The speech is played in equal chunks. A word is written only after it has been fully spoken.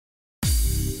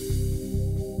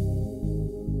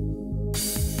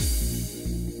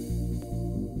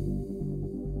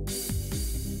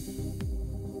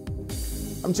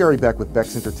I'm Jerry Beck with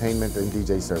Becks Entertainment and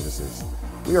DJ Services.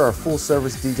 We are a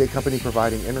full-service DJ company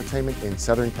providing entertainment in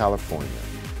Southern California.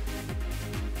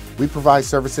 We provide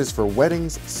services for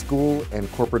weddings, school,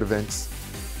 and corporate events,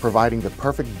 providing the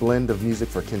perfect blend of music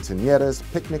for quinceañeras,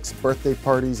 picnics, birthday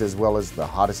parties, as well as the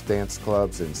hottest dance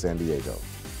clubs in San Diego.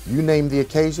 You name the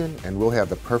occasion, and we'll have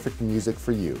the perfect music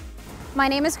for you. My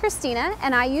name is Christina,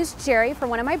 and I used Jerry for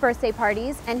one of my birthday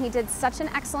parties, and he did such an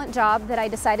excellent job that I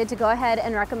decided to go ahead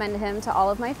and recommend him to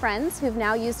all of my friends who've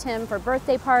now used him for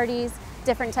birthday parties,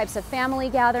 different types of family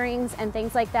gatherings, and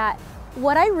things like that.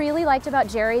 What I really liked about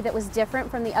Jerry that was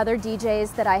different from the other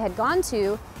DJs that I had gone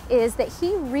to is that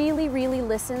he really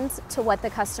listens to what the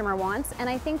customer wants, and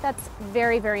I think that's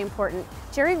very, very important.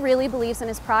 Jerry really believes in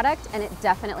his product, and it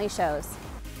definitely shows.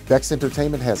 Becks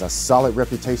Entertainment has a solid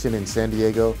reputation in San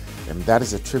Diego, and that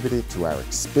is attributed to our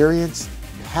experience,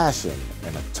 passion,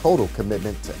 and a total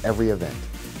commitment to every event.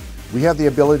 We have the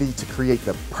ability to create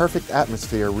the perfect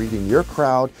atmosphere, reading your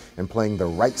crowd and playing the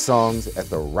right songs at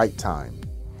the right time.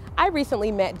 I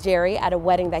recently met Jerry at a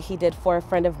wedding that he did for a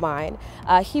friend of mine.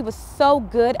 He was so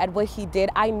good at what he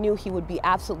did, I knew he would be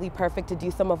absolutely perfect to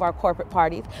do some of our corporate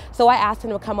parties. So I asked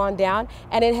him to come on down,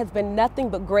 and it has been nothing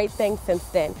but great things since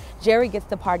then. Jerry gets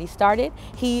the party started.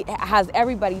 He has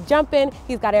everybody jumping,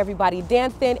 he's got everybody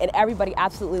dancing, and everybody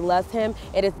absolutely loves him.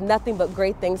 It is nothing but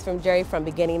great things from Jerry from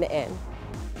beginning to end.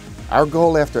 Our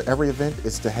goal after every event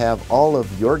is to have all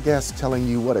of your guests telling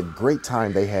you what a great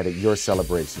time they had at your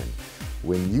celebration.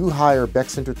 When you hire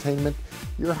Becks Entertainment,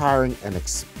 you're hiring an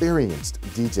experienced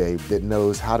DJ that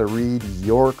knows how to read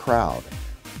your crowd.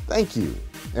 Thank you,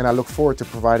 and I look forward to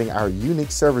providing our unique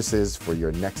services for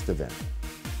your next event.